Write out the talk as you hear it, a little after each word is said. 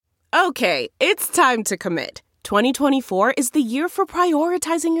Okay, it's time to commit. 2024 is the year for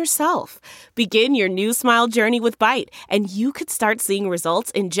prioritizing yourself. Begin your new smile journey with Byte, and you could start seeing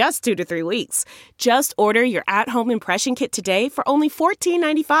results in just 2 to 3 weeks. Just order your at-home impression kit today for only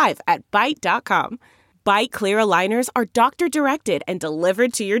 $14.95 at Byte.com. Byte Clear aligners are doctor-directed and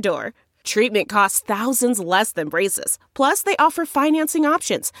delivered to your door. Treatment costs thousands less than braces. Plus, they offer financing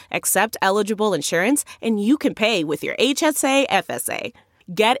options, accept eligible insurance, and you can pay with your HSA FSA.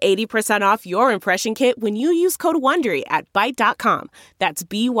 Get 80% off your impression kit when you use code WONDERY at Byte.com. That's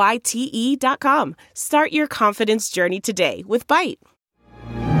BYTE.com. Start your confidence journey today with Byte.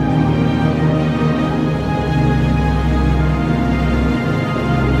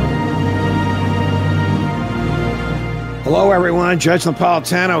 Hello, everyone. Judge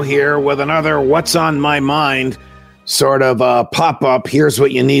Napolitano here with another What's on My Mind sort of pop-up. Here's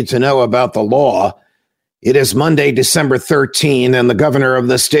what you need to know about the law. It is Monday, December 13, and the governor of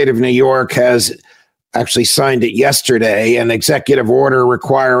the state of New York has actually signed it yesterday, an executive order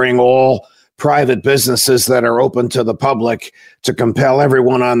requiring all private businesses that are open to the public to compel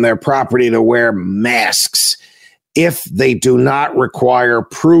everyone on their property to wear masks if they do not require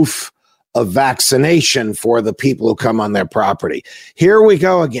proof of vaccination for the people who come on their property. Here we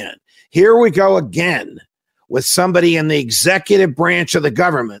go again. Here we go again with somebody in the executive branch of the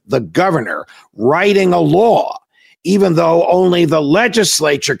government, the governor, writing a law, even though only the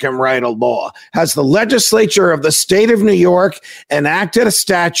legislature can write a law. Has the legislature of the state of New York enacted a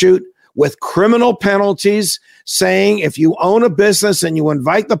statute with criminal penalties saying if you own a business and you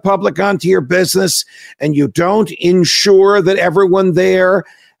invite the public onto your business and you don't ensure that everyone there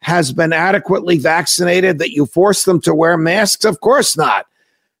has been adequately vaccinated, that you force them to wear masks? Of course not.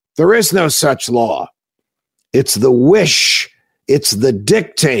 There is no such law. It's the wish, it's the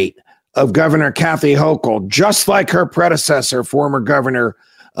dictate of Governor Kathy Hochul, just like her predecessor, former Governor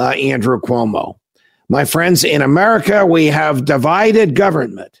Andrew Cuomo. My friends, in America, we have divided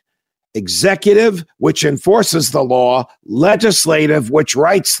government. Executive, which enforces the law; legislative, which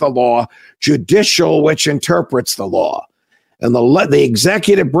writes the law; judicial, which interprets the law. And the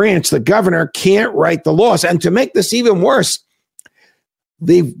executive branch, the governor, can't write the laws. And to make this even worse,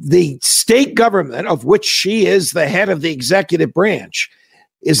 the state government, of which she is the head of the executive branch,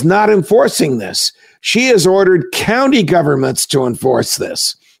 is not enforcing this. She has ordered county governments to enforce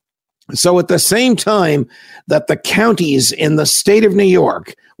this. So at the same time that the counties in the state of New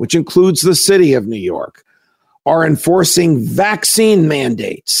York, which includes the city of New York, are enforcing vaccine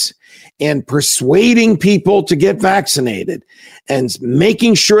mandates and persuading people to get vaccinated and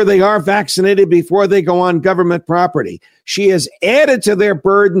making sure they are vaccinated before they go on government property, she has added to their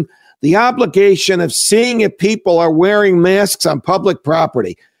burden the obligation of seeing if people are wearing masks on public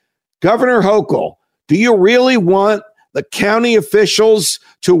property. Governor Hochul, do you really want the county officials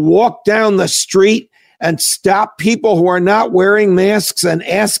to walk down the street and stop people who are not wearing masks and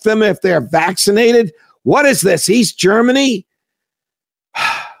ask them if they're vaccinated? What is this, East Germany?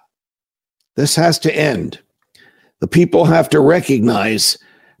 This has to end. The people have to recognize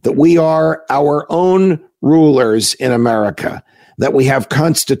that we are our own rulers in America, that we have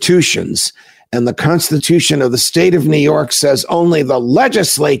constitutions, and the Constitution of the state of New York says only the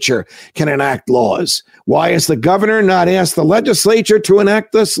legislature can enact laws. Why has the governor not asked the legislature to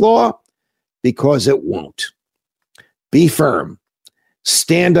enact this law? Because it won't. Be firm.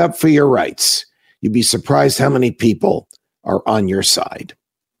 Stand up for your rights. You'd be surprised how many people are on your side.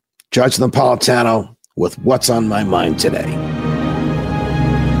 Judge Napolitano with What's on My Mind today.